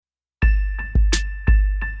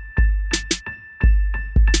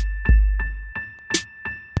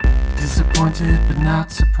Disappointed but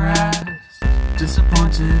not surprised.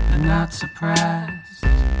 Disappointed but not surprised.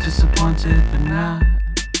 Disappointed but not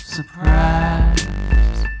surprised.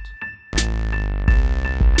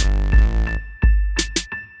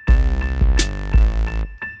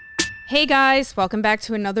 Hey guys, welcome back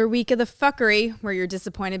to another week of The Fuckery. We're your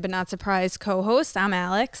disappointed but not surprised co-host. I'm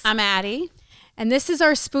Alex. I'm Addie. And this is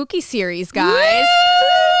our spooky series, guys.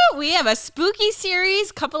 Woo! We have a spooky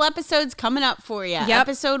series, couple episodes coming up for you. Yep.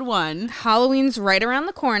 Episode 1. Halloween's right around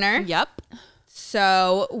the corner. Yep.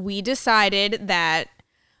 So we decided that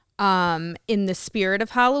in the spirit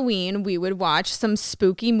of Halloween, we would watch some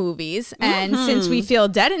spooky movies. And since we feel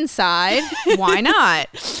dead inside, why not?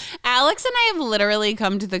 Alex and I have literally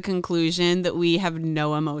come to the conclusion that we have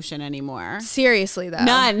no emotion anymore. Seriously, though.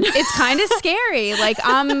 None. It's kind of scary. Like,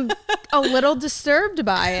 I'm a little disturbed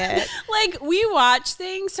by it. Like, we watch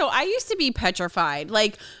things. So I used to be petrified.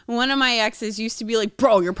 Like, one of my exes used to be like,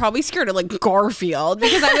 bro, you're probably scared of, like, Garfield.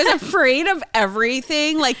 Because I was afraid of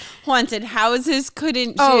everything. Like, haunted houses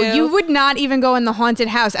couldn't do. Oh, you would not even go in the haunted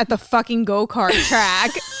house at the fucking go-kart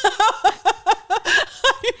track.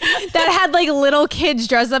 That had like little kids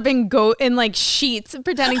dressed up in like sheets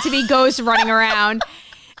pretending to be ghosts running around.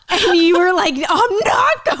 And you were like, I'm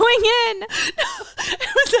not going in. No, it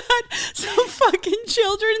was at some fucking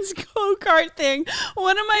children's go-kart thing.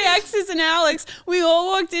 One of my exes and Alex, we all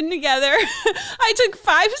walked in together. I took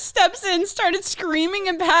 5 steps in, started screaming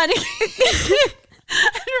and panicking.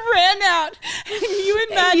 And ran out. And you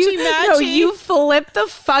and Matchy. No, you flipped the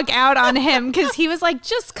fuck out on him because he was like,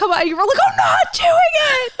 just come on. You were like, I'm not doing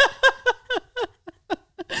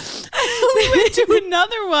it. We went to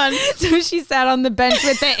another one. So she sat on the bench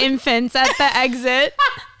with the infants at the exit.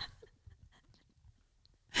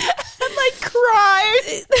 And like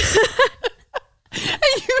cried. And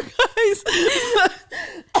you guys,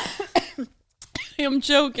 I'm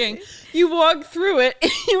joking. You walked through it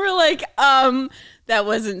and you were like, that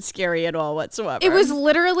wasn't scary at all whatsoever. It was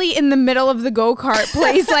literally in the middle of the go-kart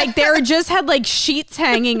place. Like, they just had like sheets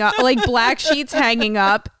hanging up, like black sheets hanging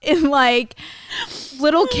up, and like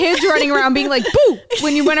little kids running around being like, boo,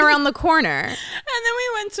 when you went around the corner. And then we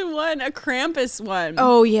went to a Krampus one.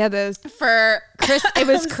 Oh, yeah. For it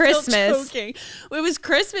was Christmas. It was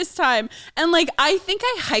Christmas time. And like, I think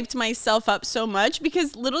I hyped myself up so much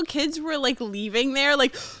because little kids were like leaving there,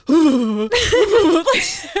 like, like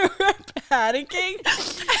they were panicking.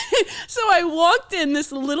 So I walked in,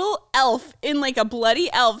 this little elf in like a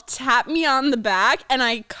bloody elf tapped me on the back and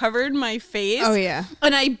I covered my face. Oh, yeah.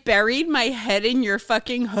 And I buried my head in your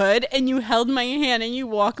fucking hood and you held my hand and you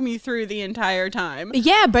walked me through the entire time.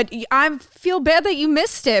 Yeah, but I feel bad that you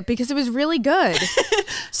missed it because it was really good.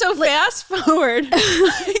 So fast forward,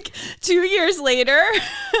 like 2 years later,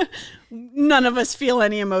 none of us feel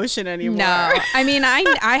any emotion anymore. No, I mean,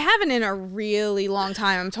 I haven't in a really long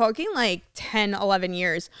time. I'm talking like 10, 11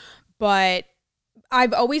 years, but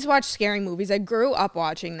I've always watched scary movies. I grew up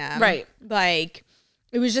watching them. Right. Like,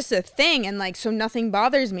 it was just a thing. And like, so nothing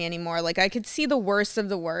bothers me anymore. Like, I could see the worst of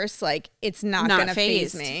the worst. Like, it's not going to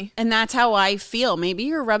faze me. And that's how I feel. Maybe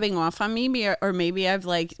you're rubbing off on me, or maybe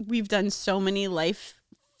we've done so many life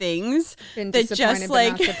things Been that disappointed just but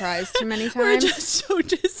like not surprised too many times. We're just so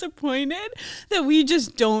disappointed that we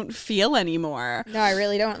just don't feel anymore. No, I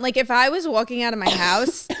really don't. Like, if I was walking out of my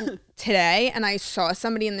house today and I saw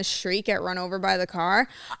somebody in the street get run over by the car,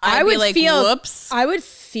 I would like, feel whoops. I would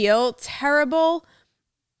feel terrible,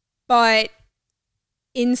 but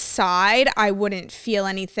inside I wouldn't feel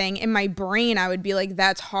anything. In my brain, I would be like,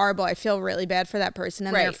 that's horrible. I feel really bad for that person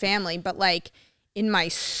and their family. But like, in my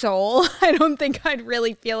soul, I don't think I'd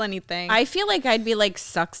really feel anything. I feel like I'd be like,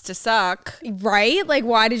 sucks to suck. Right? Like,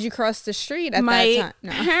 why did you cross the street at that time?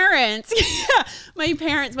 No.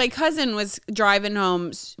 My cousin was driving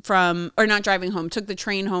home took the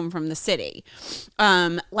train home from the city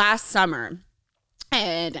last summer.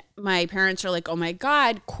 And my parents are like, oh my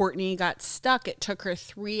God, Courtney got stuck. It took her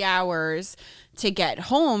 3 hours to get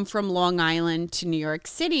home from Long Island to New York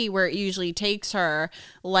City, where it usually takes her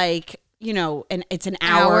like, you know, and it's an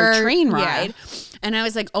hour train ride. Yeah. And I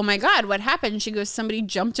was like, oh my God, what happened? She goes, somebody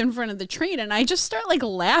jumped in front of the train. And I just start like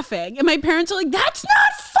laughing. And my parents are like, that's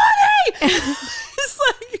not funny. It's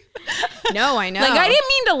like, no, I know. Like, I didn't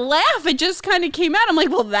mean to laugh. It just kind of came out. I'm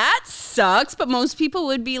like, well, that sucks. But most people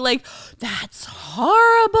would be like, that's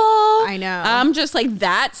horrible. I know. I'm just like,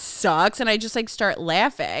 that sucks. And I just like start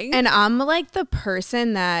laughing. And I'm like the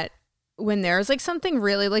person that when there's like something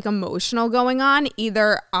really like emotional going on,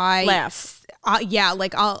 either I laugh.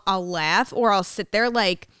 Like I'll laugh or I'll sit there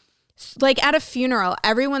like at a funeral,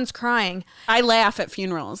 everyone's crying. I laugh at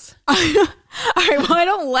funerals. All right, well, I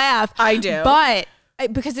don't laugh. I do. But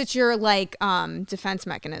because it's your like defense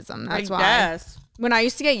mechanism. That's why. Guess. When I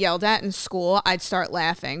used to get yelled at in school, I'd start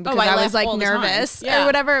laughing because I I was laugh all like the time. nervous Yeah. or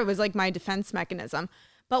whatever. It was like my defense mechanism.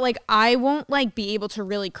 But like I won't like be able to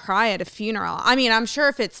really cry at a funeral. I mean, I'm sure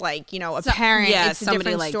if it's like, you know, a parent, it's a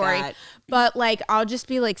different like story. that. But like I'll just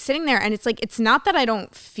be like sitting there and it's like it's not that I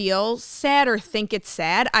don't feel sad or think it's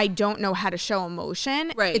sad. I don't know how to show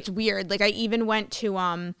emotion. Right. It's weird. Like I even went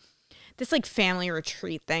to this like family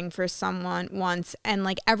retreat thing for someone once, and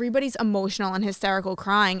like everybody's emotional and hysterical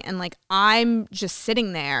crying, and like I'm just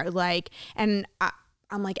sitting there like, and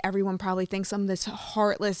I'm like, everyone probably thinks I'm this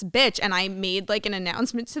heartless bitch. And I made like an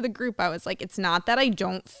announcement to the group. I was like, it's not that I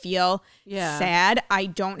don't feel sad. I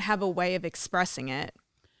don't have a way of expressing it.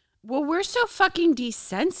 Well, we're so fucking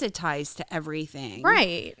desensitized to everything.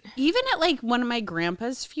 Right. Even at like one of my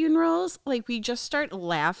grandpa's funerals, like we just start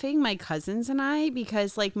laughing, my cousins and I,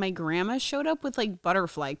 because like my grandma showed up with like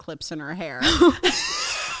butterfly clips in her hair.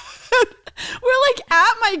 We're like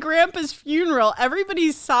at my grandpa's funeral,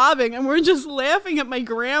 everybody's sobbing, and we're just laughing at my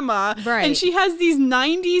grandma. Right. And she has these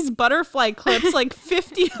 90s butterfly clips, like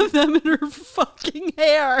 50 of them in her fucking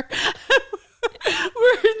hair.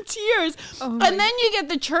 We're in tears. And then you get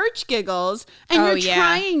the church giggles, and you're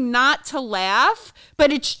trying not to laugh,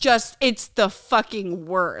 but it's the fucking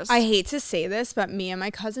worst. I hate to say this, but me and my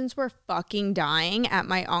cousins were fucking dying at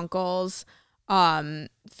my uncle's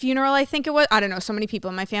funeral. I think it was, I don't know, so many people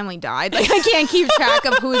in my family died, like I can't keep track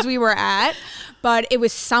of whose we were at, but it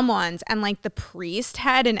was someone's, and like the priest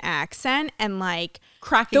had an accent, and like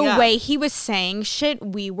cracking the up. way he was saying shit,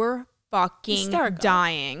 we were fucking hysterical.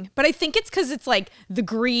 Dying. But I think it's because it's like the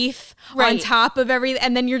grief on Right. top of everything,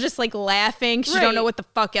 and then you're just like laughing because you Right. don't know what the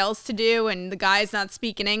fuck else to do, and the guy's not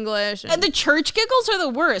speaking English, And the church giggles are the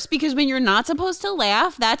worst, because when you're not supposed to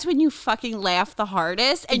laugh, that's when you fucking laugh the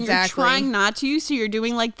hardest, and Exactly. you're trying not to, so you're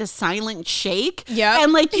doing like the silent shake. Yep.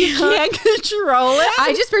 And like you can't control it.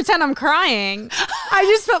 I just pretend I'm crying. I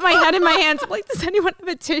just put my head in my hands. I'm like, does anyone have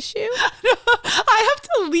a tissue? I have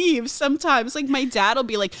to leave sometimes. Like my dad will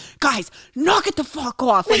be like, guys, knock it the fuck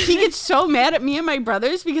off. Like he gets so mad at me and my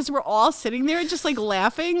brothers because we're all sitting there just like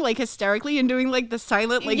laughing like hysterically and doing like the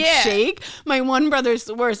silent like shake. My one brother's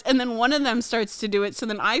the worst. And then one of them starts to do it. So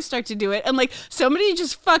then I start to do it. And like somebody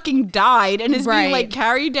just fucking died and is being like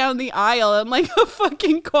carried down the aisle in like a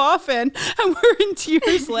fucking coffin. And we're in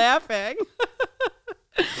tears laughing.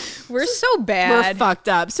 We're so bad. We're fucked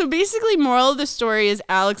up. So basically, moral of the story is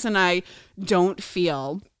Alex and I don't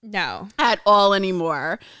feel No. at all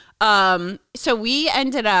anymore. So we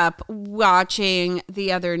ended up watching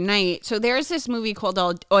the other night. So there's this movie called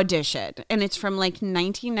Audition, and it's from like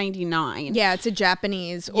 1999. Yeah, it's a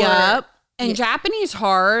Japanese. Yep. And Japanese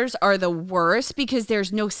horrors are the worst because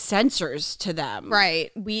there's no censors to them. Right.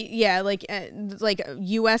 Like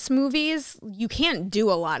US movies, you can't do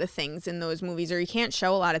a lot of things in those movies, or you can't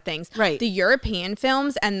show a lot of things. Right. The European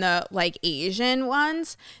films and the like Asian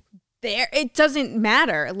ones, it doesn't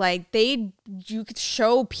matter. Like you could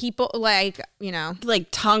show people like, you know, like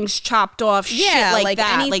tongues chopped off, shit like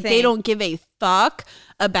that. anything. Like they don't give a fuck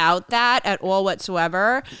about that at all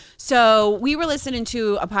whatsoever. So we were listening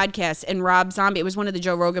to a podcast, and Rob Zombie, it was one of the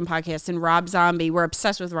Joe Rogan podcasts, and Rob Zombie, we're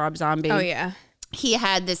obsessed with Rob Zombie. Oh yeah. He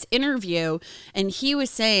had this interview, and he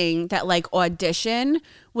was saying that like Audition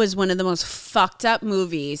was one of the most fucked up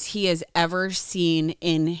movies he has ever seen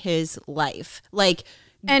in his life. Like,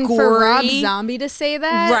 and gory, for Rob Zombie to say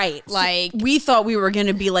that, right? Like, we thought we were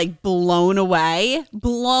gonna be like blown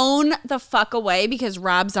the fuck away, because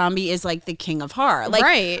Rob Zombie is like the king of horror. Like,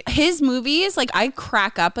 right. His movies, like I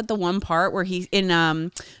crack up at the one part where he's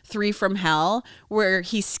in 3 from Hell, where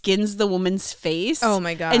he skins the woman's face. Oh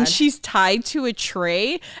my God. And she's tied to a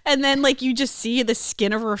tree, and then like you just see the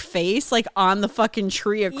skin of her face like on the fucking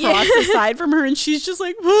tree across the side from her, and she's just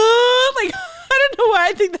like, what? Like. I don't know why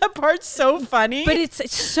I think that part's so funny. But it's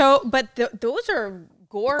so, but those are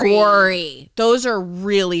gory. Those are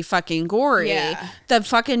really fucking gory. Yeah. The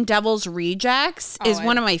fucking Devil's Rejects is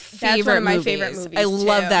one of my favorite movies. I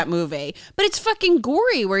love that movie. But it's fucking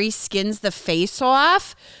gory, where he skins the face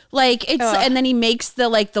off. Like it's and then he makes the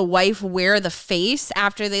wife wear the face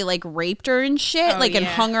after they like raped her and shit, and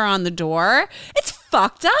hung her on the door. It's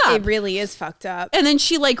fucked up. It really is fucked up. And then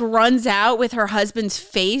she like runs out with her husband's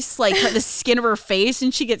face, like the skin of her face,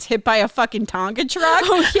 and she gets hit by a fucking Tonka truck.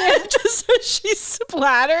 Oh yeah, just so she's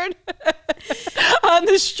splattered on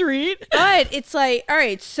the street. But it's like, all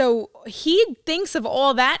right, so he thinks of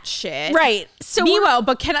all that shit, right? So meanwhile,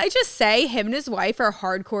 but can I just say, him and his wife are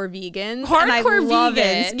hardcore vegans. Hardcore and I love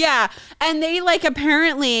vegans, it. yeah. And they like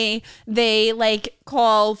apparently they like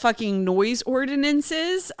call fucking noise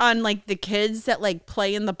ordinances on like the kids that like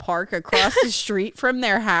play in the park across the street from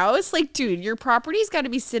their house. Like, dude, your property's got to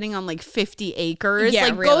be sitting on like 50 acres. Yeah,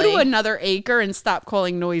 like, really. go to another acre and stop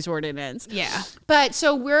calling noise ordinance. Yeah. But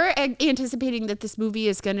so we're anticipating that this movie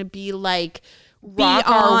is going to be like rock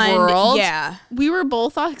Beyond, our world. yeah. We were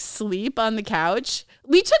both asleep on the couch.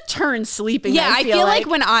 We took turns sleeping. Yeah, I feel like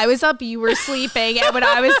when I was up, you were sleeping, and when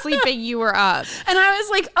I was sleeping, you were up. And I was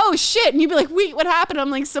like, oh shit. And you'd be like, wait, what happened? I'm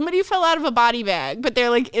like, somebody fell out of a body bag, but they're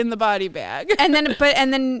like in the body bag. And then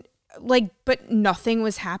but nothing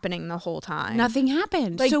was happening the whole time. Nothing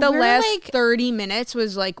happened. Like so the we're last like, 30 minutes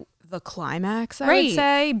was like the climax, I Right. would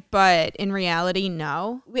say, but in reality,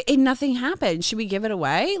 no. and nothing happened. Should we give it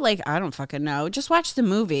away? Like, I don't fucking know. Just watch the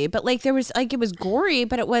movie. But like, there was like, it was gory,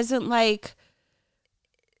 but it wasn't like.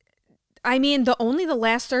 I mean, the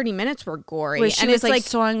last 30 minutes were gory, Where she and was it's like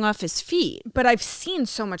sawing off his feet. but I've seen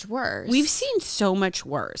so much worse. We've seen so much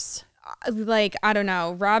worse. Like, I don't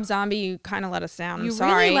know, Rob Zombie, you kind of let us down. I'm You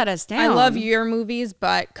sorry. really let us down. I love your movies,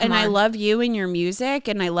 but come And on. I love you and your music,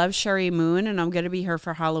 and I love Sherry Moon, and I'm gonna be here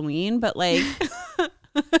for Halloween. But like,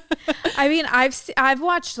 I mean, I've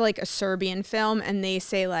watched like a Serbian film, and they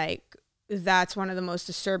say like that's one of the most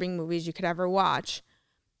disturbing movies you could ever watch.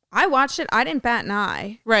 I watched it. I didn't bat an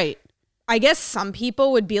eye. right? I guess some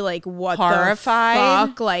people would be like, what Horrified?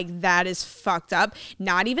 the fuck? Like, that is fucked up.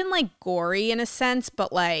 Not even like gory in a sense,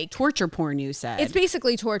 but like Torture porn, you said. it's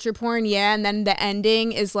basically torture porn, yeah. And then the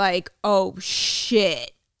ending is like, oh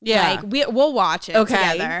shit. Yeah. Like we'll watch it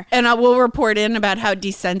together. And I will report in about how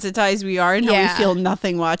desensitized we are and how Yeah. we feel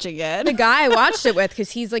nothing watching it. The guy I watched it with,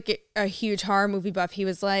 because he's like a huge horror movie buff, he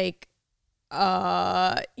was like,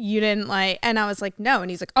 you didn't like, and I was like, no, and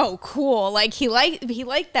he's like, oh, cool. Like he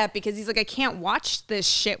liked that because he's like, I can't watch this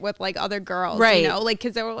shit with like other girls, Right. you know, like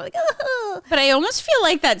because they were like, oh. But I almost feel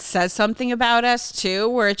like that says something about us too,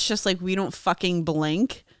 where it's just like we don't fucking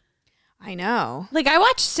blink. I know. Like I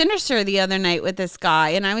watched Sinister the other night with this guy,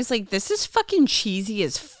 and I was like, this is fucking cheesy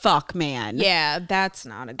as fuck, man. Yeah, that's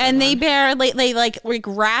not a good And they one. bear like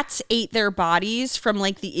rats ate their bodies from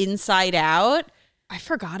like the inside out. I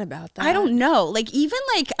forgot about that. I don't know. Like even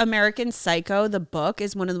like American Psycho, the book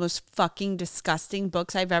is one of the most fucking disgusting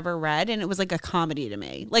books I've ever read, and it was like a comedy to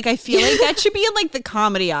me. Like I feel like that should be in like the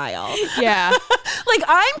comedy aisle. Yeah. Like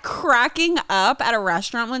I'm cracking up at a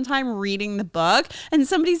restaurant one time reading the book, and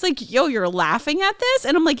somebody's like, "Yo, you're laughing at this?"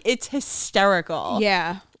 And I'm like, "It's hysterical."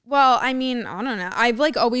 Yeah. Well, I mean, I don't know. I've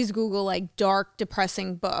like always Google like dark,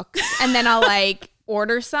 depressing books, and then I'll like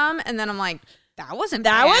order some, and then I'm like, that wasn't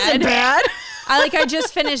bad. I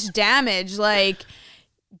just finished Damage. Like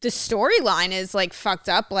the storyline is like fucked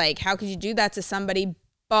up. Like how could you do that to somebody?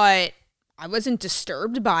 But I wasn't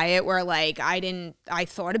disturbed by it where like I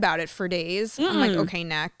thought about it for days. I'm like, okay,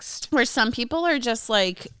 next. Where some people are just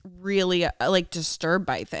like really like disturbed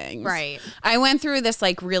by things. Right. I went through this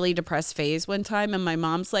like really depressed phase one time, and my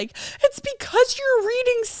mom's like, it's because you're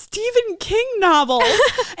reading Stephen King novels.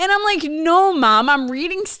 And I'm like, no, Mom, I'm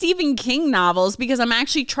reading Stephen King novels because I'm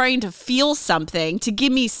actually trying to feel something to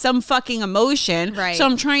give me some fucking emotion. Right. So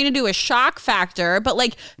I'm trying to do a shock factor, but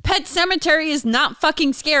like Pet Sematary is not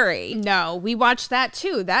fucking scary. No, we watched that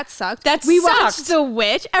too. That sucked. We watched The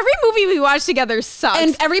Witch. Every movie we watched together sucks.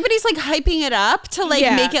 And everybody's like hyping it up to like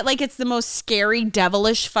Yeah. make it like it's the most scary,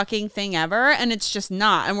 devilish fucking thing ever. And it's just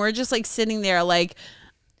not. And we're just like sitting there like,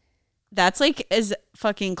 that's like as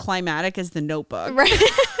fucking climatic as The Notebook. Right.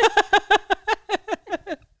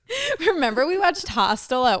 Remember we watched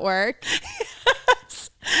Hostel at work?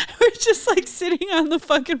 We're just like sitting on the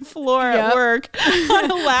fucking floor at Yep. work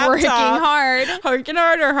on a laptop. Working hard. Working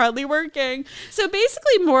hard or hardly working. So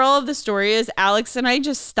basically, moral of the story is Alex and I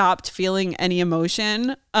just stopped feeling any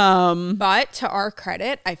emotion. But to our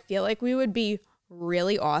credit, I feel like we would be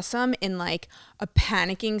really awesome in like a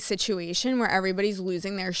panicking situation where everybody's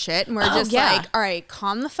losing their shit and we're just yeah. like, all right,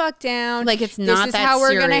 calm the fuck down. Like it's not this is that how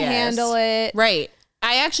we're gonna serious. handle it. Right.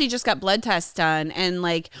 I actually just got blood tests done and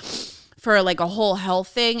like for like a whole health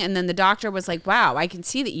thing, and then the doctor was like, wow, I can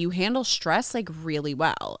see that you handle stress like really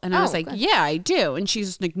well. And I was like, good. yeah, I do. And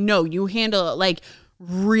she's like, no, you handle it like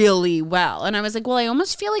really well. And I was like, well, I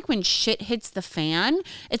almost feel like when shit hits the fan,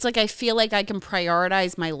 it's like I feel like I can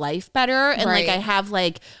prioritize my life better and like Right. I have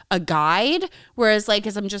like a guide, whereas like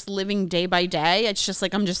as I'm just living day by day, it's just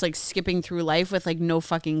like I'm just like skipping through life with like no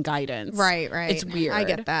fucking guidance. Right. It's weird. I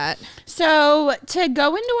get that. So to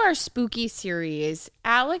go into our spooky series,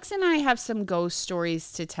 Alex and I have some ghost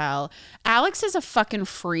stories to tell. Alex is a fucking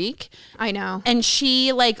freak. I know. And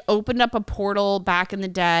she like opened up a portal back in the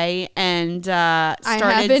day, and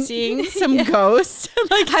started seeing some ghosts.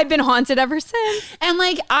 Like I've been haunted ever since. And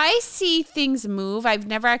like I see things move. I've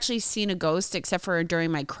never actually seen a ghost except for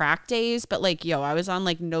during my crack days. But like, I was on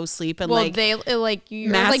like no sleep and like they like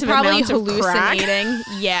you're massive like probably amounts of crack. hallucinating.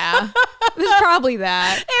 Yeah, it was probably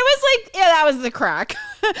that. It was like that was the crack.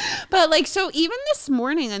 But like so even this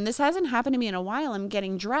morning, and this hasn't happened to me in a while, I'm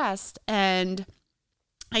getting dressed and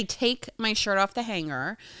I take my shirt off the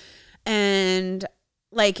hanger and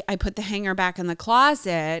like I put the hanger back in the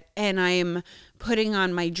closet and I'm putting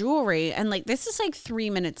on my jewelry, and like this is like 3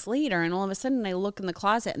 minutes later, and all of a sudden I look in the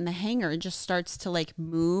closet and the hanger just starts to like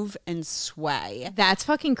move and sway. That's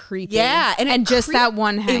fucking creepy. Yeah, and just that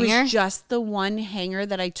one hanger. It was just the one hanger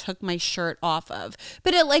that I took my shirt off of,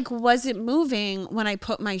 but it like wasn't moving when I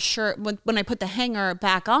put my shirt when I put the hanger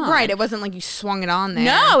back on. Right, it wasn't like you swung it on there.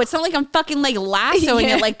 No, it's not like I'm fucking like lassoing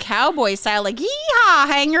it like cowboy style, like yeehaw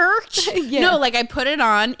hanger. No, like I put it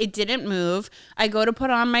on, it didn't move. I go to put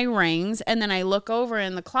on my rings, and then I look over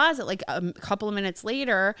in the closet like a couple of minutes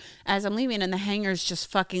later as I'm leaving, and the hanger's just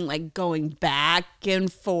fucking like going back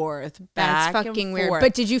and forth. That's fucking weird.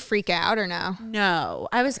 But did you freak out or no? No.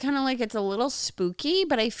 I was kind of like, it's a little spooky,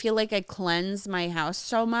 but I feel like I cleanse my house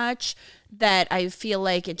so much that I feel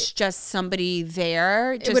like it's just somebody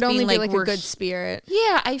there. Just it would only being be like a good spirit.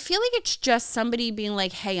 Yeah, I feel like it's just somebody being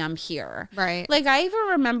like, hey, I'm here. Right. Like I even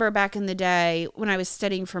remember back in the day when I was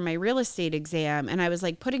studying for my real estate exam, and I was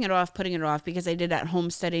like putting it off because I did at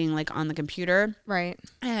home studying like on the computer. Right.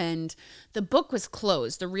 And the book was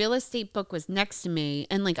closed. The real estate book was next to me,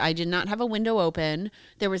 and like I did not have a window open.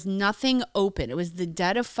 There was nothing open. It was the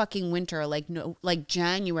dead of fucking winter, like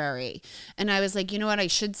January. And I was like, you know what? I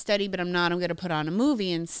should study, but I'm not. I'm going to put on a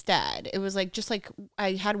movie instead. It was like, just like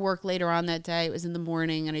I had work later on that day. It was in the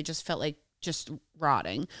morning, and I just felt like just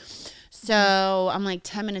rotting. So I'm like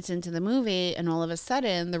 10 minutes into the movie, and all of a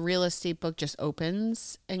sudden the real estate book just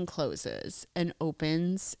opens and closes and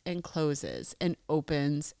opens and closes and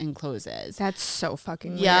opens and closes. That's so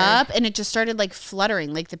fucking weird. Yep. And it just started like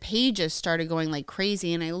fluttering, like the pages started going like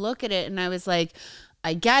crazy. And I look at it and I was like,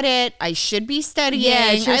 I get it. I should be studying.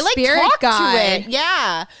 Yeah, it's your I like spirit talk guy. to it.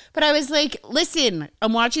 Yeah. But I was like, listen,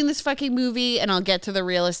 I'm watching this fucking movie and I'll get to the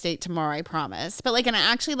real estate tomorrow, I promise. But like, and I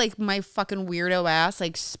actually like my fucking weirdo ass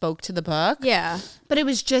like spoke to the book. Yeah. But it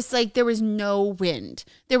was just like, there was no wind.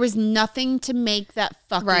 There was nothing to make that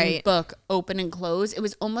fucking book open and close. It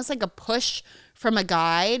was almost like a push from a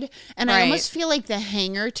guide. And I almost feel like the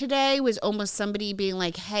hanger today was almost somebody being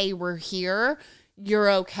like, hey, we're here.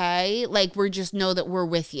 You're okay. Like, we just know that we're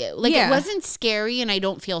with you. Like, it wasn't scary, and I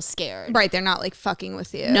don't feel scared. Right. They're not like fucking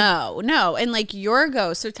with you. No. And like your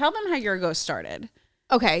ghost. So tell them how your ghost started.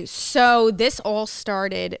 Okay. So this all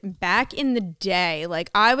started back in the day.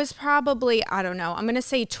 Like I was probably, I don't know. I'm going to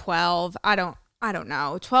say 12. I don't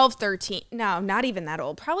know. 12, 13. No, not even that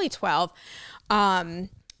old. Probably 12.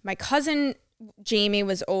 My cousin Jamie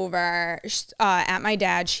was over at my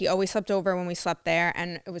dad. She always slept over when we slept there.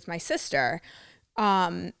 And it was my sister.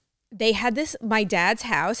 They had this, my dad's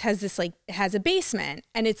house has a basement,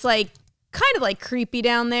 and it's like kind of like creepy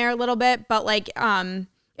down there a little bit, but like,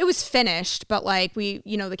 it was finished, but like we,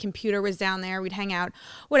 the computer was down there. We'd hang out,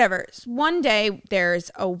 whatever. So one day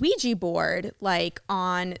there's a Ouija board, like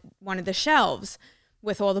on one of the shelves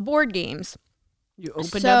with all the board games. You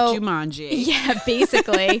opened up Jumanji. Yeah,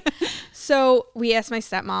 basically. So we asked my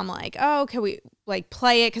stepmom, like, oh, can we like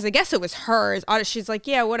play it? Because I guess it was hers. She's like,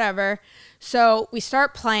 yeah, whatever. So we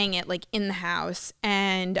start playing it like in the house,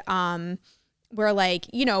 and we're like,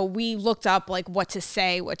 we looked up like what to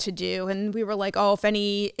say, what to do, and we were like, oh,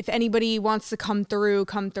 if anybody wants to come through.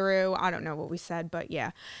 I don't know what we said, but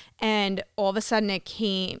yeah. And all of a sudden it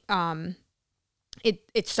came,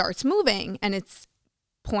 it starts moving, and it's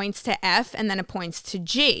points to F, and then it points to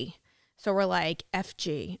G. So we're like,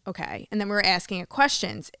 FG, okay. And then we were asking it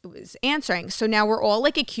questions. It was answering. So now we're all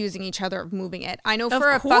like accusing each other of moving it. I know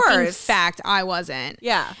for a fucking fact I wasn't.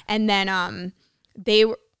 Yeah. And then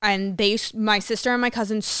my sister and my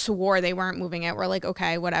cousin swore they weren't moving it. We're like,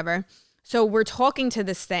 okay, whatever. So we're talking to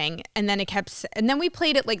this thing, and then and then we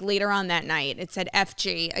played it like later on that night. It said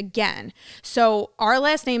FG again. So our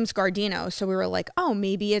last name's Gardino. So we were like, oh,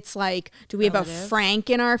 maybe it's like, do we have a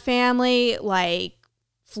Frank in our family? Like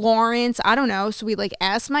Florence? I don't know. So we like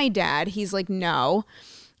asked my dad. He's like, no.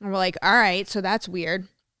 And we're like, all right. So that's weird.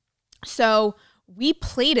 So we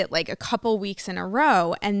played it like a couple weeks in a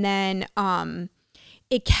row, and then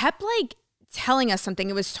it kept like telling us something.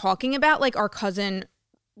 It was talking about like our cousin.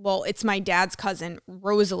 Well, it's my dad's cousin,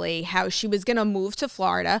 Rosalie, how she was going to move to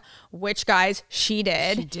Florida, which, guys, she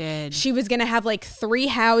did. She did. She was going to have like 3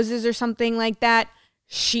 houses or something like that.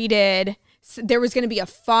 She did. there was going to be a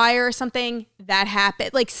fire or something that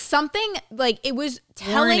happened. Like something, like it was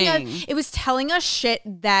telling us shit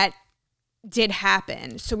that did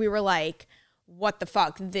happen. So we were like, what the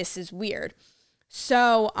fuck? This is weird.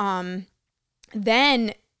 So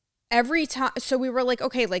then every time, so we were like,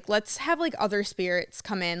 okay, like let's have like other spirits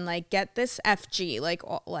come in, like get this FG,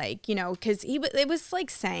 like you know, because it was like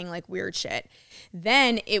saying like weird shit.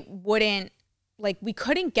 Then it wouldn't, like we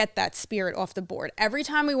couldn't get that spirit off the board. Every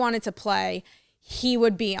time we wanted to play, he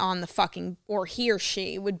would be on the fucking, or he or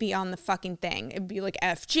she would be on the fucking thing. It'd be like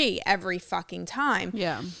FG every fucking time.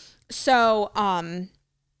 Yeah. So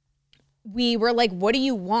we were like, what do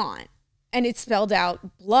you want? And it spelled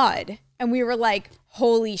out blood. And we were like,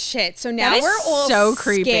 holy shit. So now we're all so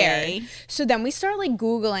scared. creepy. So then we started like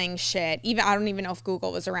Googling shit. Even I don't even know if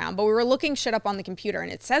Google was around, but we were looking shit up on the computer,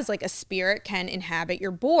 and it says like a spirit can inhabit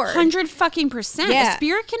your board. 100%. Yeah. A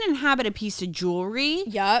spirit can inhabit a piece of jewelry.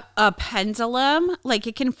 Yep. A pendulum. Like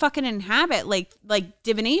it can fucking inhabit like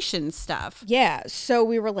divination stuff. Yeah. So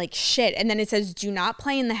we were like, shit. And then it says, do not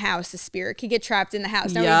play in the house. The spirit could get trapped in the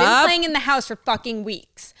house. Now we've been playing in the house for fucking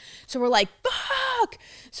weeks. So we're like, fuck.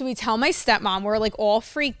 So we tell my stepmom, we're like all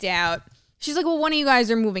freaked out. She's like, well, one of you guys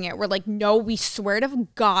are moving it. We're like, no, we swear to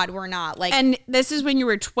God we're not. Like, and this is when you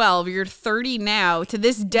were 12. You're 30 now. To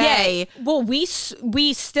this day. Yeah. Well, we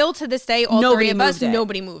still to this day, all Nobody three of us, moved it.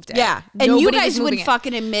 nobody moved it. Yeah. And Nobody you guys was would moving it.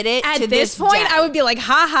 fucking admit it At to this point, day. I would be like,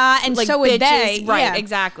 ha ha, and Like, so would bitches, they. right, Yeah.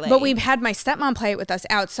 exactly. But we've had my stepmom play it with us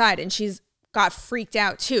outside, and she's got freaked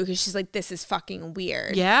out too, because she's like, this is fucking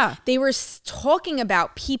weird. Yeah. They were talking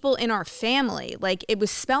about people in our family. Like, it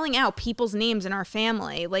was spelling out people's names in our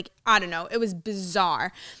family. Like, I don't know. It was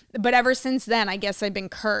bizarre. But ever since then, I guess I've been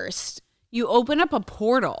cursed. You open up a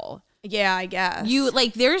portal. Yeah, I guess. You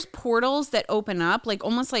like there's portals that open up like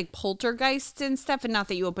almost like poltergeists and stuff, and not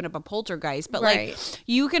that you open up a poltergeist, but Right. like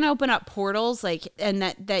you can open up portals like, and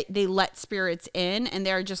that they let spirits in, and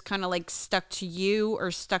they're just kind of like stuck to you or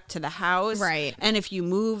stuck to the house. Right. And if you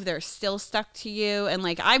move, they're still stuck to you. And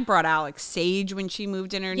like I brought Alex Sage when she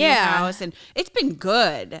moved in her new Yeah. house, and it's been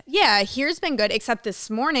good. Yeah, here's been good, except this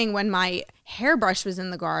morning when my hairbrush was in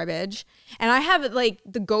the garbage. And I have it like,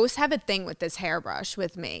 the ghosts have a thing with this hairbrush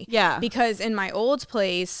with me. Yeah. Because in my old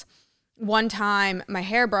place, one time my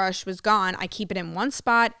hairbrush was gone. I keep it in one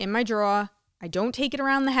spot in my drawer. I don't take it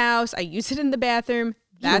around the house. I use it in the bathroom.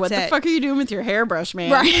 That's what the fuck are you doing with your hairbrush,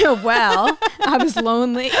 man? Right. Well, I was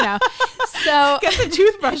lonely. No. So Get the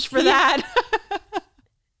toothbrush for that.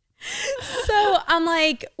 So I'm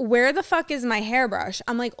like, where the fuck is my hairbrush?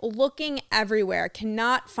 I'm like looking everywhere,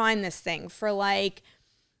 cannot find this thing for like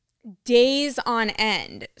days on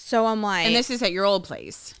end. So I'm like, And this is at your old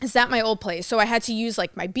place. is that my old place? So I had to use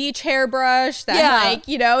like my beach hairbrush that Yeah. like,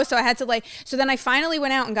 you know, so I had to like, so then I finally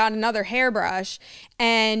went out and got another hairbrush,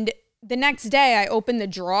 and the next day I opened the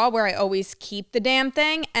drawer where I always keep the damn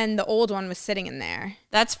thing, and the old one was sitting in there.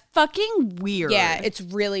 That's fucking weird. Yeah, it's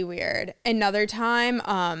really weird. Another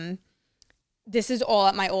time, this is all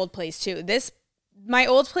at my old place too. My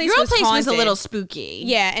old place Your old place was a haunted. little spooky.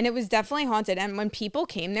 Yeah, and it was definitely haunted. And when people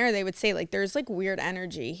came there, they would say like, there's like weird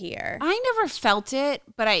energy here. I never felt it,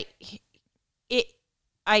 but I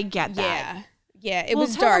get that. Yeah, it Well,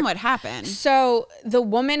 was tell them dark. what happened. So the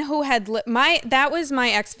woman who had that was my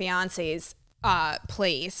ex-fiance's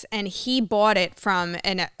place, and he bought it from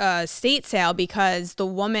an estate sale because the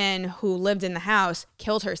woman who lived in the house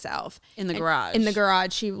killed herself In the garage. In the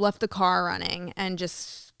garage, she left the car running and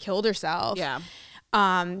just killed herself. Yeah.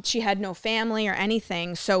 She had no family or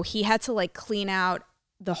anything, so he had to like clean out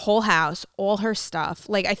the whole house, all her stuff.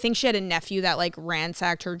 Like, I think she had a nephew that like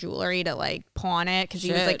ransacked her jewelry to like pawn it because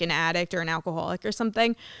he was Shit. like an addict or an alcoholic or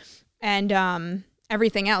something. And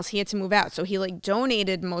everything else, he had to move out. So he like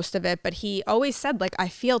donated most of it, but he always said like, I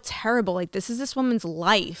feel terrible. Like, this is this woman's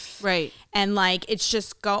life. Right. And like, it's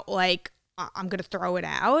just I'm going to throw it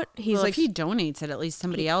out. He's Well, like, if he donates it, at least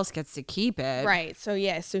somebody else gets to keep it. right. So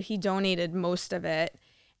yeah, so he donated most of it.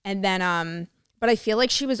 And then, but I feel like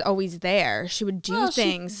she was always there. She would do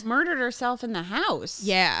things. She murdered herself in the house.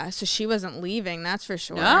 Yeah, so she wasn't leaving, that's for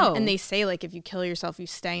sure. No. And they say like if you kill yourself, you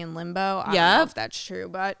stay in limbo. I don't Yep. know if that's true,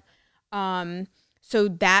 but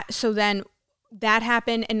so then that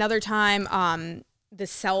happened. Another time, the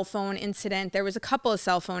cell phone incident. There was a couple of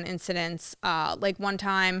cell phone incidents. Like one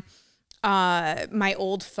time, my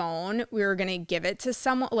old phone, we were gonna give it to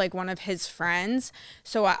someone, like one of his friends.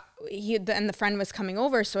 So and the friend was coming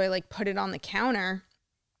over, so I like put it on the counter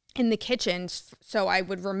in the kitchen so I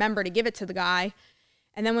would remember to give it to the guy.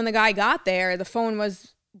 And then when the guy got there, the phone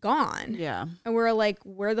was gone. Yeah. And we were like,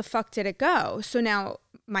 where the fuck did it go? So now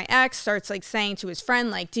my ex starts like saying to his friend,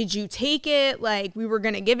 like, did you take it? Like, we were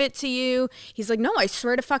going to give it to you. He's like, no, I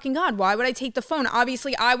swear to fucking God, why would I take the phone?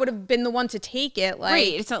 Obviously, I would have been the one to take it. Like,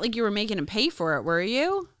 right. It's not like you were making him pay for it, were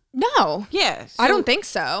you? No. Yeah. I don't think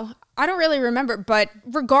so. I don't really remember. But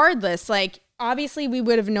regardless, like, obviously we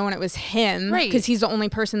would have known it was him. Right. Because he's the only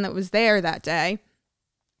person that was there that day.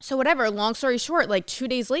 So whatever, long story short, like 2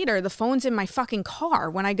 days later, the phone's in my fucking car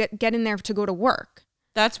when I get in there to go to work.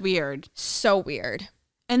 That's weird. So weird.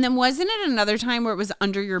 And then wasn't it another time where it was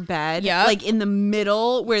under your bed? Yeah. Like in the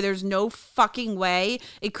middle where there's no fucking way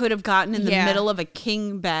it could have gotten in the middle of a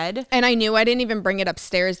king bed. And I knew I didn't even bring it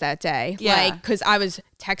upstairs that day. Yeah. Like, because I was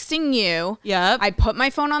texting you. Yep. I put my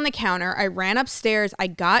phone on the counter. I ran upstairs. I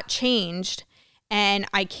got changed. And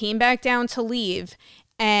I came back down to leave.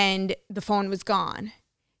 And the phone was gone.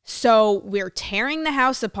 So we're tearing the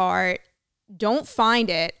house apart. Don't find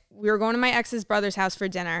it. We were going to my ex's brother's house for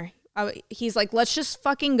dinner. He's like, let's just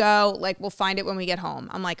fucking go. Like, we'll find it when we get home.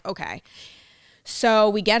 I'm like, okay. So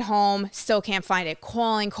we get home, still can't find it.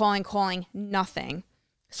 Calling, nothing.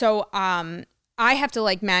 So I have to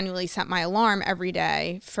like manually set my alarm every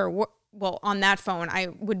day for on that phone, I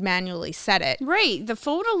would manually set it. Right. The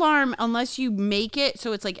phone alarm, unless you make it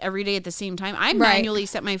so it's like every day at the same time, I manually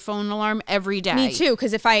set my phone alarm every day. Me too,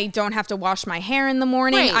 because if I don't have to wash my hair in the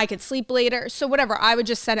morning, Right. I could sleep later. So whatever, I would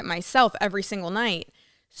just set it myself every single night.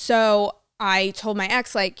 So I told my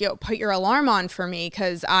ex, like, yo, put your alarm on for me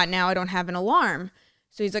because now I don't have an alarm.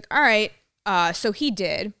 So he's like, all right. So he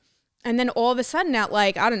did. And then all of a sudden at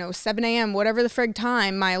like, I don't know, 7 a.m., whatever the frig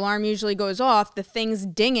time, my alarm usually goes off, the thing's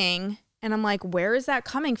dinging. And I'm like, where is that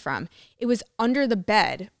coming from? It was under the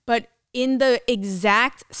bed, but in the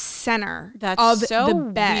exact center of so the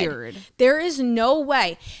bed. Weird. There is no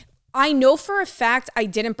way. I know for a fact I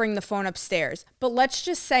didn't bring the phone upstairs, but let's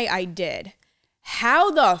just say I did. How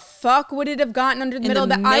the fuck would it have gotten under the middle of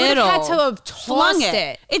the bed? I would have had to have tossed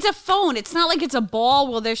it. It's a phone. It's not like it's a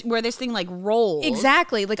ball where this thing like rolls.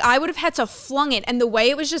 Exactly. Like I would have had to flung it. And the way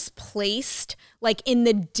it was just placed like in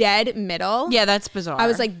the dead middle. Yeah, that's bizarre. I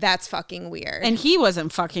was like, that's fucking weird. And he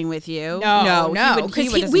wasn't fucking with you. No.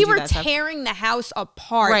 Because we were tearing tearing the house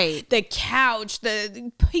apart. Right. The couch,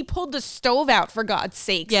 he pulled the stove out for God's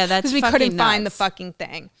sake. Yeah, that's because we fucking couldn't find the nuts. fucking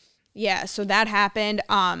thing. Yeah, so that happened.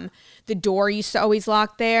 The door used to always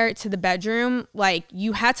lock there to the bedroom. Like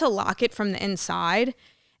you had to lock it from the inside.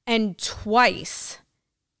 And twice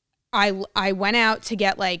I went out to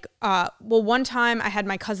get like, one time I had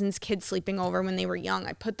my cousin's kids sleeping over when they were young.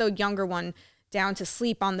 I put the younger one down to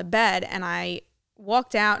sleep on the bed and I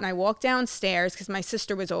walked out and I walked downstairs because my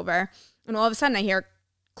sister was over. And all of a sudden I hear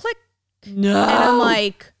click. No. And I'm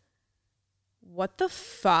like, what the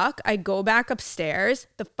fuck? I go back upstairs.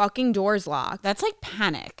 The fucking door's locked. That's like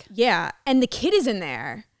panic. Yeah. And the kid is in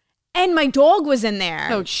there. And my dog was in there.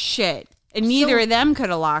 Oh, shit. And neither of them could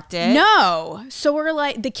have locked it. No. So we're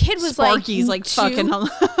like, the kid was Sparky's like fucking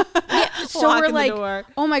so we're locking like, the door.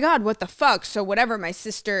 oh my God, what the fuck? So whatever, my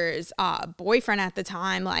sister's boyfriend at the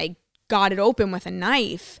time, like got it open with a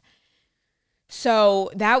knife.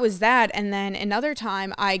 So that was that. And then another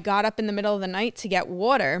time I got up in the middle of the night to get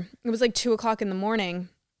water. It was like 2:00 in the morning.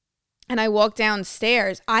 And I walked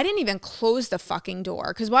downstairs. I didn't even close the fucking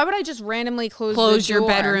door. Because why would I just randomly close the door? Your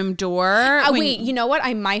bedroom door? Wait, you know what?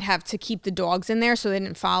 I might have to keep the dogs in there so they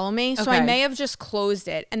didn't follow me. So I Okay. may have just closed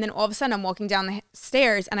it. And then all of a sudden I'm walking down the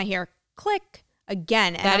stairs and I hear click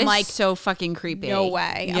again. And That I'm is like, so fucking creepy. no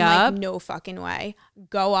way. I'm Yup. like, no fucking way.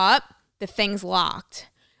 Go up. The thing's locked.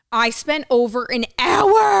 I spent over an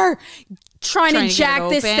hour trying to get it jack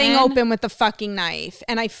this thing open. open with the fucking knife.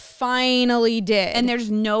 And I finally did. And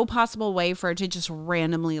there's no possible way for it to just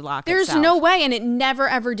randomly lock there's itself. no way. And it never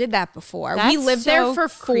ever did that before. We That's lived there so for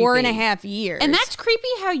 4.5 creepy. years. And that's creepy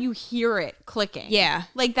how you hear it clicking. Yeah.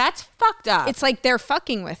 Like that's fucked up. it's like they're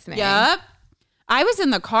fucking with me. Yep. I was in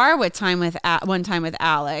the car one time with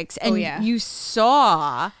Alex, and yeah. you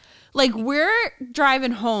saw, like, we're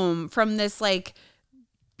driving home from this like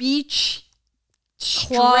beach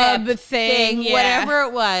Club strip thing, yeah. whatever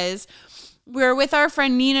it was. We're with our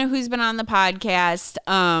friend Nina, who's been on the podcast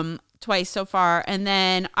twice so far, and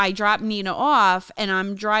then I dropped Nina off, and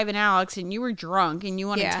I'm driving Alex, and you were drunk, and you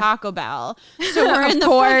wanted Yeah. Taco Bell, so we're in the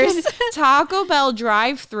course. fucking Taco Bell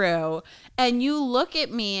drive-through, and you look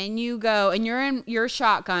at me, and you go, and you're in your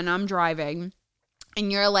shotgun, I'm driving,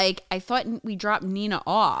 and you're like, I thought we dropped Nina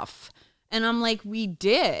off. And I'm like, we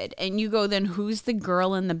did. And you go, then who's the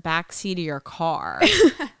girl in the back seat of your car?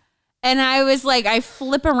 And I was like, I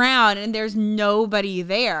flip around and there's nobody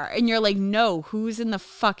there. And you're like, no, who's in the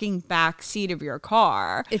fucking back seat of your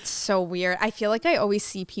car? It's so weird. I feel like I always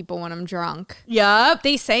see people when I'm drunk. Yup.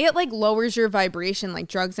 They say it like lowers your vibration, like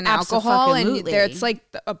drugs and alcohol, and Abso-fucking-lutely. it's like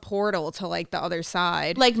a portal to like the other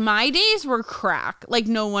side. Like my days were crack. Like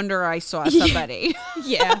no wonder I saw somebody.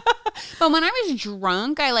 Yeah. But when I was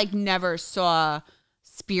drunk, I like never saw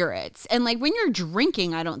spirits. And like when you're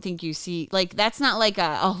drinking, I don't think you see, like that's not like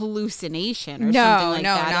a hallucination or something like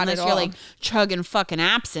that. Not unless at you're all. like chugging fucking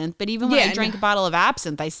absinthe. But even when Yeah, I drank a bottle of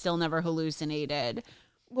absinthe, I still never hallucinated.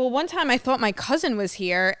 Well, one time I thought my cousin was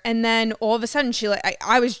here, and then all of a sudden she like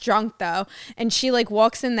I was drunk though, and she like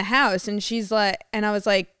walks in the house, and she's like, and I was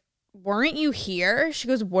like, weren't you here? She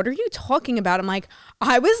goes, what are you talking about? I'm like,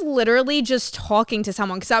 I was literally just talking to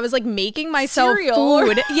someone because I was like making myself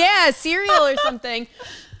food. Yeah, cereal or something.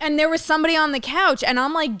 And there was somebody on the couch and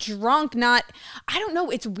I'm like drunk, I don't know.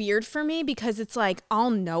 It's weird for me because it's like, I'll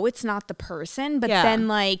know it's not the person. But then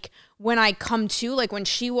like when I come to, like when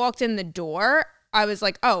she walked in the door, I was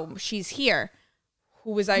like, oh, she's here.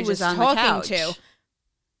 Who was I just talking to?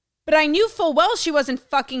 But I knew full well she wasn't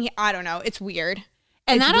fucking, I don't know. It's weird.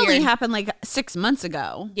 And that only happened like 6 months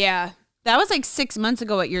ago. Yeah. That was like 6 months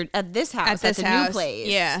ago at this house, at the new place.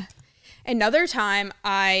 Yeah. Another time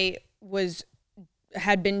I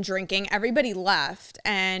had been drinking, everybody left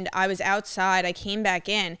and I was outside. I came back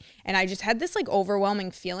in and I just had this like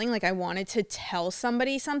overwhelming feeling like I wanted to tell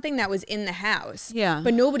somebody something that was in the house. Yeah.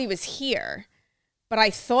 But nobody was here. But I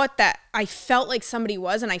thought that I felt like somebody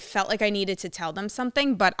was, and I felt like I needed to tell them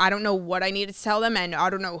something, but I don't know what I needed to tell them, and I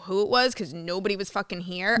don't know who it was because nobody was fucking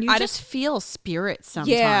here. I just feel spirits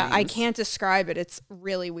sometimes. Yeah, I can't describe it. It's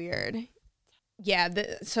really weird. Yeah,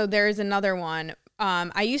 so there's another one.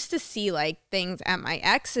 I used to see like things at my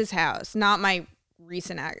ex's house, not my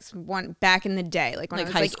recent ex, one back in the day, like when I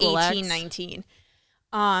was like 18,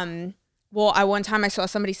 19. Well, one time I saw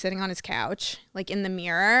somebody sitting on his couch, like in the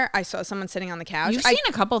mirror. I saw someone sitting on the couch. You've seen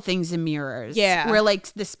a couple things in mirrors. Yeah. Where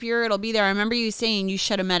like the spirit will be there. I remember you saying you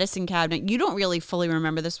shut a medicine cabinet. You don't really fully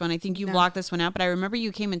remember this one. I think you blocked this one out. But I remember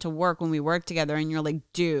you came into work when we worked together and you're like,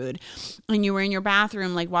 dude. And you were in your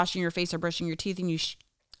bathroom like washing your face or brushing your teeth and you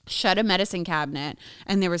shut a medicine cabinet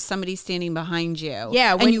and there was somebody standing behind you.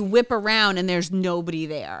 Yeah. And you whip around and there's nobody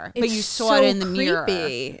there. But you saw it in the mirror.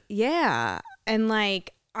 Yeah. And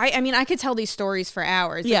like... I mean, I could tell these stories for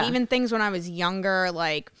hours. Yeah. Like, even things when I was younger,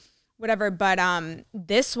 like whatever. But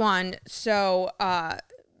this one, so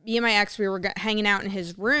me and my ex, we were hanging out in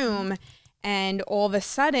his room, and all of a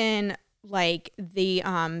sudden, like the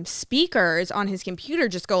speakers on his computer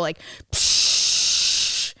just go like,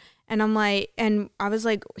 psh, and I'm like, and I was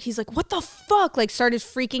like, he's like, what the fuck? Like started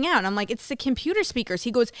freaking out. And I'm like, it's the computer speakers.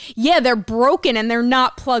 He goes, yeah, they're broken and they're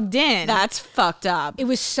not plugged in. That's fucked up. It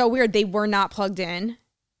was so weird. They were not plugged in.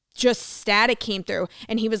 Just static came through,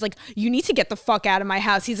 and he was like, you need to get the fuck out of my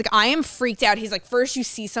house. He's like, I am freaked out. He's like, first you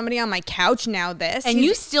see somebody on my couch, now this. And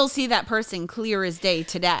you still see that person clear as day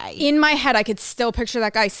today. In my head, I could still picture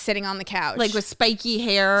that guy sitting on the couch. Like with spiky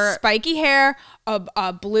hair.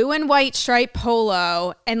 A blue and white striped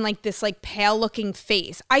polo, and like this like pale looking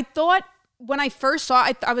face. I thought when I first saw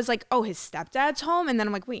it, I was like, oh, his stepdad's home. And then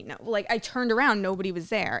I'm like, wait, no. Like I turned around, nobody was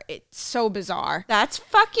there. It's so bizarre. That's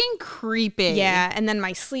fucking creepy. Yeah. And then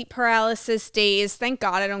my sleep paralysis days, thank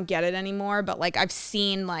God I don't get it anymore. But like I've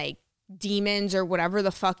seen like demons or whatever the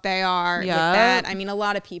fuck they are with that. I mean, a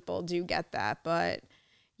lot of people do get that. But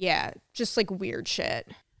yeah, just like weird shit.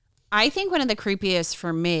 I think one of the creepiest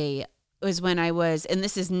for me was when I was, and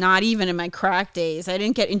this is not even in my crack days, I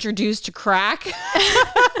didn't get introduced to crack.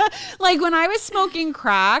 Like when I was smoking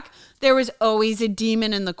crack, there was always a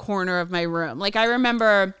demon in the corner of my room. Like I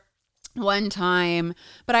remember one time,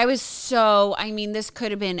 but I was this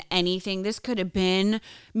could have been anything. This could have been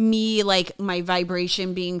me, like my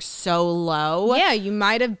vibration being so low. Yeah, they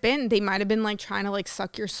might have been like trying to like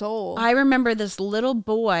suck your soul. I remember this little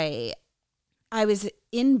boy, I was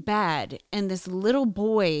in bed and this little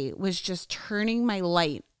boy was just turning my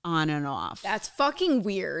light on and off. That's fucking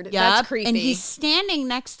weird. Yep. That's creepy. And he's standing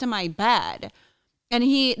next to my bed. And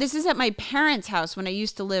this is at my parents' house when I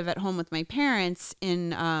used to live at home with my parents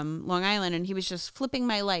in Long Island. And he was just flipping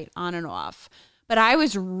my light on and off. But I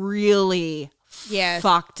was really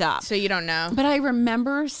fucked up. So you don't know. But I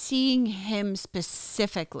remember seeing him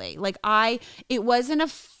specifically. Like it wasn't a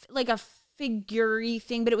figure-y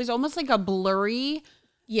thing, but it was almost like a blurry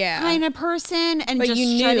kind of person. And but just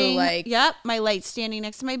you knew, like, yep, my light standing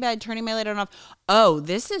next to my bed, turning my light on and off. Oh,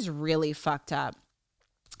 this is really fucked up.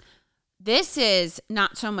 This is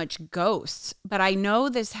not so much ghosts, but I know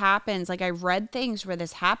this happens. Like, I've read things where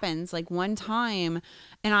this happens. Like, one time,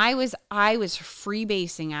 and I was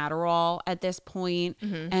freebasing Adderall at this point,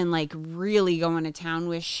 and like really going to town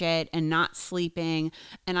with shit and not sleeping.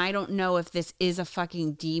 And I don't know if this is a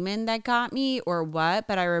fucking demon that got me or what,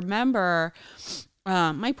 but I remember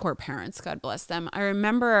my poor parents, God bless them. I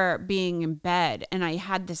remember being in bed and I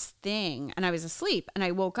had this thing and I was asleep and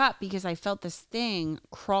I woke up because I felt this thing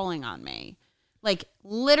crawling on me. Like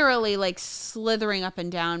literally like slithering up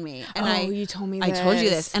and down me. And you told me I told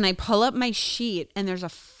you this. And I pull up my sheet and there's a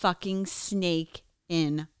fucking snake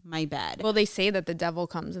in my bed. Well, they say that the devil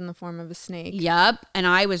comes in the form of a snake. Yep. And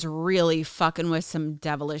I was really fucking with some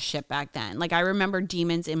devilish shit back then. Like, I remember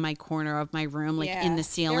demons in my corner of my room, like in the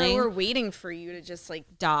ceiling. They were waiting for you to just like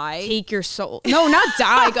die. Take your soul. No, not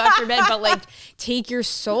die, God forbid, but like take your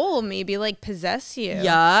soul, maybe like possess you.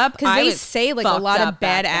 Yup. Because they say like a lot of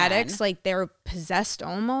bad addicts, like they're possessed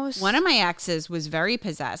almost. One of my exes was very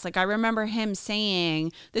possessed. Like, I remember him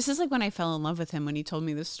saying, this is like when I fell in love with him when he told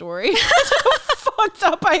me this story. Fucked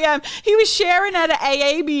up I am. He was sharing at an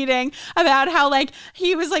AA meeting about how like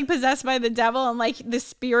he was like possessed by the devil and like the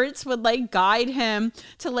spirits would like guide him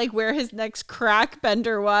to like where his next crack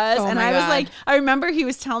bender was. Oh, and I was like, I remember he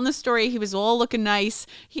was telling the story. He was all looking nice.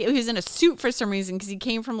 He was in a suit for some reason because he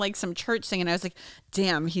came from like some church thing. And I was like,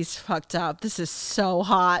 damn, he's fucked up. This is so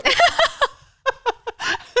hot.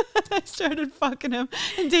 I started fucking him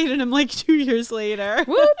and dated him like 2 years later.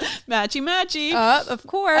 Whoop. Matchy. Of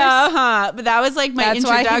course. But that was like my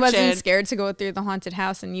introduction. That's why he wasn't scared to go through the haunted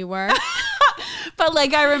house and you were. But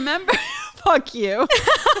like, I remember, fuck you.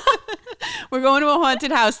 We're going to a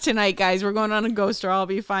haunted house tonight, guys. We're going on a ghost tour. I'll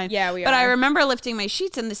be fine. Yeah, we are. But I remember lifting my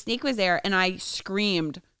sheets and the snake was there and I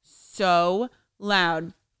screamed so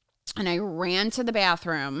loud. And I ran to the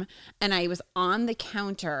bathroom and I was on the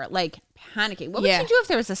counter, like panicking. What would you do if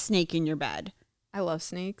there was a snake in your bed? I love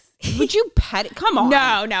snakes. Would you pet it? Come on. No,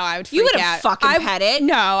 I would freak You wouldn't out. fucking pet it.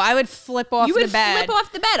 No, I would flip off You the would bed. flip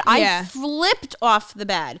off the bed. I flipped off the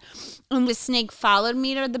bed. And the snake followed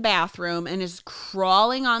me to the bathroom and is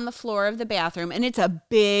crawling on the floor of the bathroom. And it's a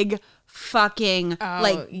big fucking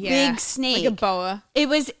big snake. Like a boa. It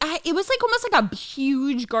was like almost like a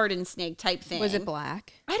huge garden snake type thing. Was it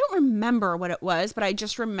black? I don't remember what it was, but I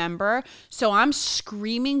just remember. So I'm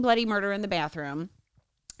screaming bloody murder in the bathroom.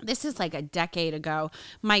 This is like a decade ago.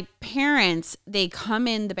 My parents, they come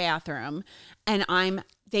in the bathroom and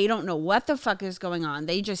they don't know what the fuck is going on.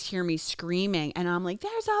 They just hear me screaming and I'm like,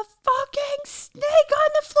 there's a fucking snake on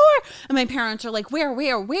the floor. And my parents are like, where?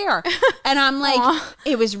 And I'm like,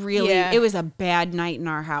 it was a bad night in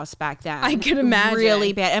our house back then. I could imagine.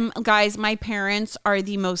 Really bad. And guys, my parents are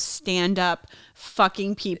the most stand-up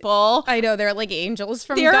fucking people. I know, they're like angels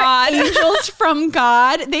from God. Angels from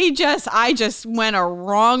God. I just went a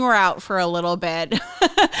wrong route for a little bit.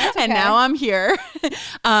 And now I'm here.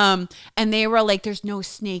 And they were like, there's no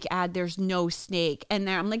snake, there's no snake. And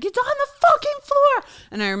I'm like, it's on the fucking floor.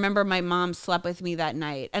 And I remember my mom slept with me that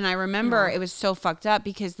night. And I remember it was so fucked up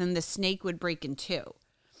because then the snake would break in 2.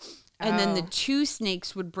 And then the 2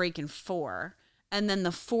 snakes would break in 4. And then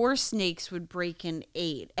the 4 snakes would break in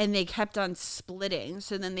 8. And they kept on splitting.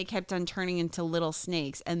 So then they kept on turning into little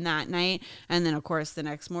snakes. And that night, and then of course the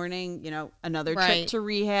next morning, another trip to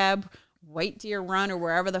rehab, White Deer Run or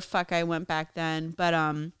wherever the fuck I went back then. But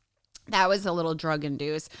that was a little drug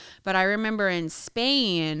induced. But I remember in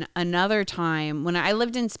Spain another time when I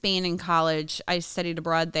lived in Spain in college, I studied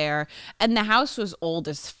abroad there, and the house was old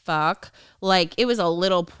as fuck. Like, it was a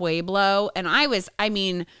little pueblo. And I was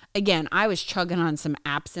chugging on some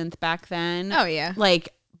absinthe back then. Oh, yeah. Like,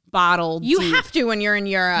 bottled. You have to when you're in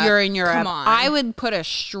Europe. You're in Europe. Come on. I would put a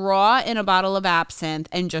straw in a bottle of absinthe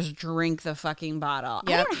and just drink the fucking bottle.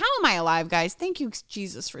 Yep. How am I alive, guys? Thank you,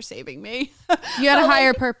 Jesus, for saving me. You had a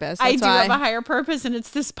higher ppurpose. I do have a higher purpose, and it's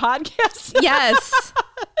this podcast. Yes.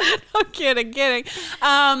 No kidding.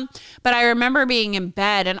 But I remember being in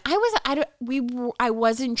bed, and I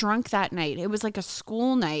wasn't drunk that night. It was like a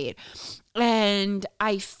school night. And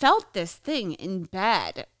I felt this thing in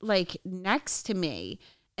bed, like next to me.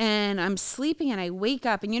 And I'm sleeping and I wake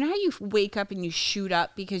up, and you know how you wake up and you shoot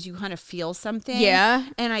up because you kind of feel something? Yeah.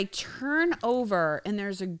 And I turn over and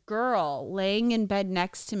there's a girl laying in bed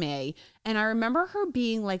next to me. And I remember her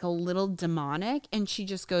being like a little demonic, and she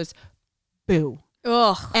just goes, boo.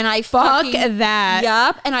 Ugh. And I fuck that.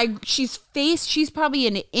 Yup. And she's probably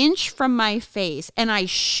an inch from my face. And I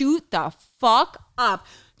shoot the fuck up,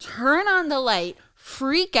 turn on the light,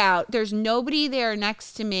 freak out. There's nobody there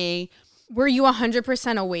next to me. Were you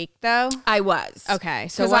 100% awake though? I was. Okay.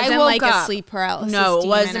 So it 'Cause I wasn't woke like up. a sleep paralysis. No, it demon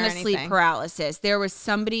wasn't or a sleep anything. paralysis. There was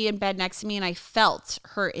somebody in bed next to me and I felt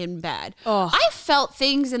her in bed. Ugh. I felt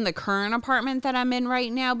things in the current apartment that I'm in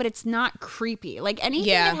right now, but it's not creepy. Like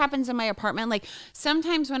anything that happens in my apartment, like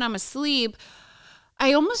sometimes when I'm asleep,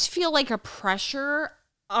 I almost feel like a pressure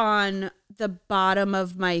on the bottom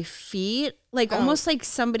of my feet, like almost like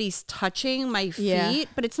somebody's touching my feet,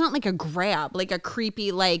 but it's not like a grab, like a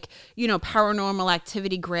creepy, like, you know, paranormal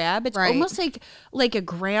activity grab. It's almost like a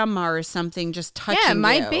grandma or something just touching you. Yeah, it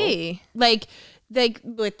might be. Like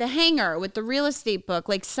with the hanger, with the real estate book,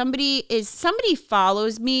 like somebody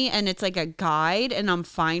follows me and it's like a guide and I'm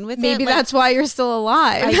fine with it. Maybe Like, that's why you're still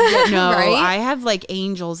alive. no, right? I have like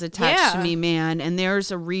angels attached to me, man. And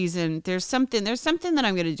there's a reason. There's something that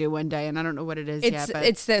I'm going to do one day. And I don't know what it is yet. But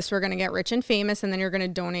It's this. We're going to get rich and famous and then you're going to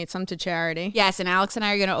donate some to charity. yes, and Alex and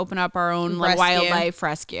I are going to open up our own like, Rescue. wildlife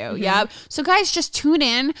rescue. Yep. So guys, just tune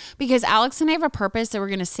in because Alex and I have a purpose that we're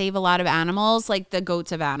going to save a lot of animals, like the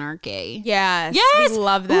Goats of Anarchy. Yes. Yes, We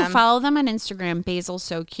love them. Ooh, follow them on Instagram. Basil's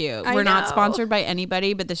so cute. I We're not know. sponsored by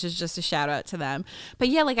anybody, but this is just a shout out to them. But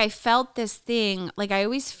yeah, like I felt this thing. Like I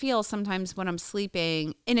always feel sometimes when I'm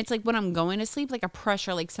sleeping, and it's like when I'm going to sleep, like a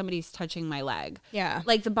pressure, like somebody's touching my leg. Yeah.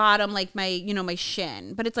 Like the bottom, like my, you know, my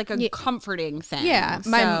shin. But it's like a comforting thing. Yeah.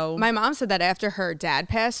 So, My mom said that after her dad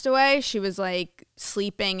passed away, she was like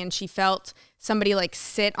sleeping and she felt somebody like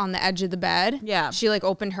sit on the edge of the bed. Yeah. She like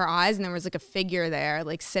opened her eyes and there was like a figure there,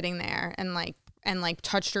 like sitting there and like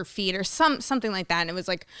touched her feet or something like that. And it was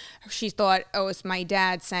like, she thought, oh, it's my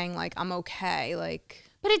dad saying like, I'm okay. Like,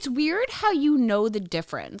 but it's weird how you know the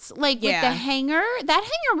difference. Like with the hanger, that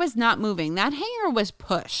hanger was not moving. That hanger was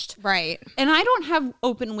pushed. right. And I don't have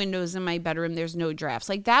open windows in my bedroom. There's no drafts.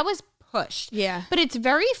 Like that was pushed. Yeah. But it's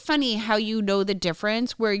very funny how you know the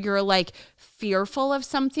difference where you're like fearful of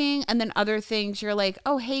something and then other things you're like,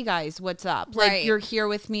 oh, hey guys, what's up? Like Right. you're here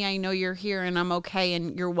with me. I know you're here and I'm okay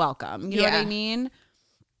and you're welcome. You know what I mean?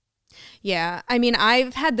 Yeah. I mean,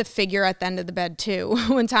 I've had the figure at the end of the bed too.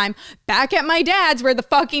 One time back at my dad's where the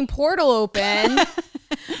fucking portal opened.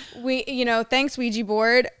 We, you know, thanks Ouija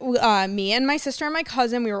board. Me and my sister and my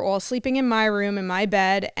cousin, we were all sleeping in my room, in my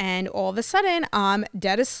bed. And all of a sudden I'm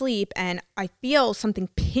dead asleep and I feel something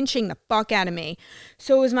pinching the fuck out of me.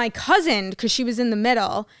 So it was my cousin because she was in the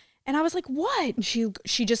middle. And I was like, what? And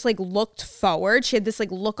she just like looked forward. She had this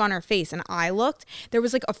like look on her face and I looked. There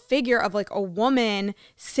was like a figure of like a woman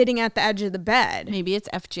sitting at the edge of the bed. Maybe it's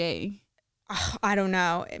FJ. I don't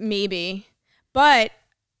know. Maybe. But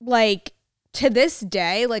like to this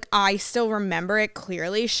day, like I still remember it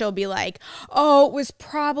clearly. She'll be like, oh, it was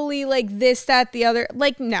probably like this, that, the other.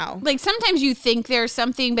 Like, no. Like sometimes you think there's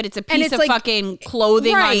something, but it's a piece it's of like- fucking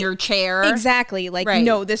clothing on Right. your chair. Exactly. Like, Right.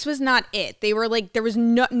 no, this was not it. They were like, there was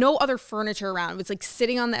no other furniture around. It was like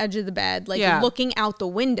sitting on the edge of the bed, like looking out the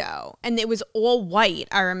window. And it was all white.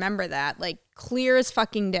 I remember that. Like clear as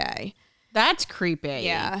fucking day. That's creepy.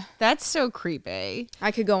 Yeah. That's so creepy.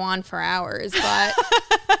 I could go on for hours, but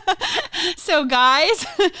So guys,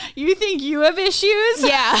 you think you have issues?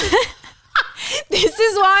 yeah. This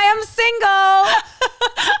is why I'm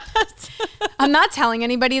single. I'm not telling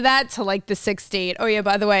anybody that till like the 6th date. Oh yeah,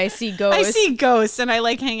 by the way, I see ghosts. I see ghosts and I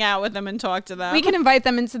like hang out with them and talk to them. We can invite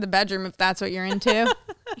them into the bedroom if that's what you're into.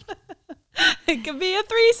 It could be a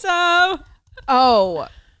threesome. Oh,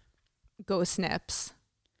 ghost snips.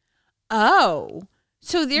 Oh.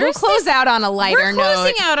 So there's We'll close out on a lighter We're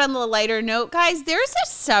closing note. out on the lighter note. Guys, there's a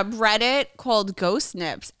subreddit called Ghost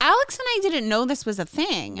Snips. Alex and I didn't know this was a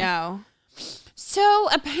thing. No. So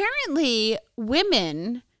apparently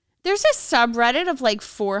there's a subreddit of like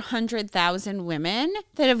 400,000 women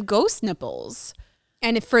that have ghost nipples.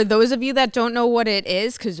 And if, for those of you that don't know what it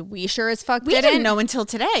is, because we sure as fuck We didn't know until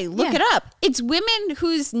today. Look it up. It's women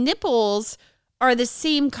whose nipples are the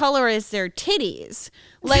same color as their titties.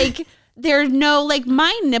 Like there's no, like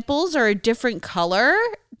my nipples are a different color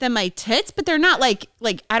than my tits, but they're not like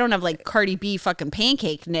I don't have like Cardi B fucking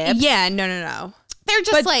pancake nips. Yeah, no. They're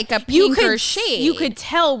just like a pinker shade. You could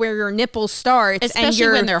tell where your nipple starts, Especially and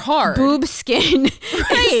your when they're hard. boob skin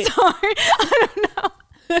Right. start. I don't know.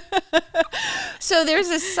 So there's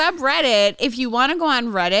a subreddit. If you want to go on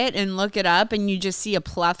Reddit and look it up and you just see a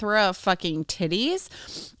plethora of fucking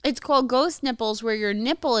titties, it's called Ghost Nipples, where your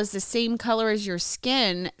nipple is the same color as your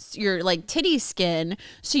skin, your like titty skin.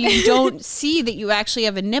 So you don't see that you actually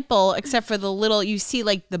have a nipple except for the little, you see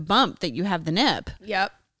like the bump that you have the nip.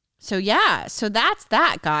 Yep. So yeah, so that's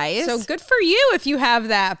that, guys. So good for you if you have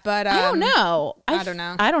that, but I don't know. I don't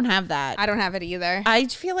know. I don't have that. I don't have it either. I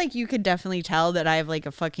feel like you could definitely tell that I have like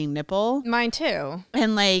a fucking nipple. Mine too.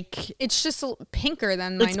 And like it's just pinker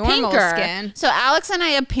than my normal skin. So Alex and I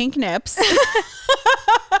have pink nips.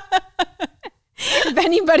 If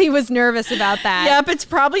anybody was nervous about that. Yep, it's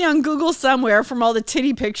probably on Google somewhere from all the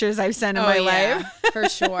titty pictures I've sent in my life. For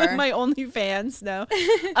sure. My OnlyFans, no.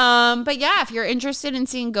 But yeah, if you're interested in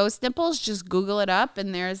seeing ghost nipples, just Google it up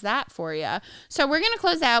and there's that for you. So we're going to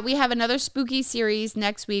close out. We have another spooky series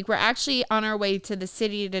next week. We're actually on our way to the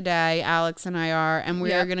city today, Alex and I are, and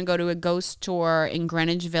we are going to go to a ghost tour in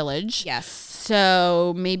Greenwich Village. Yes.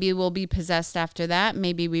 So maybe we'll be possessed after that.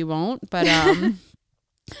 Maybe we won't, but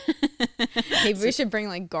maybe we should bring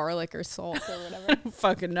like garlic or salt or whatever.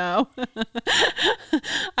 Fucking no.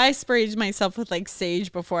 I sprayed myself with like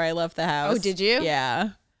sage before I left the house. Oh, did you?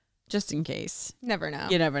 Yeah. Just in case. Never know.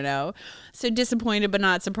 You never know. So disappointed but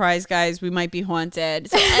not surprised, guys. We might be haunted.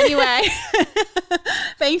 So anyway,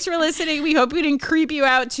 thanks for listening. We hope we didn't creep you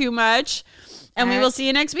out too much. And we will see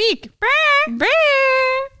you next week. Bye. Bye.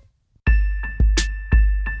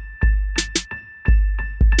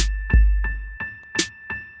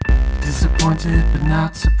 Disappointed but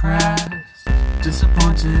not surprised.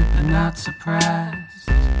 Disappointed but not surprised.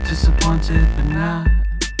 Disappointed but not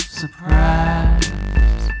surprised.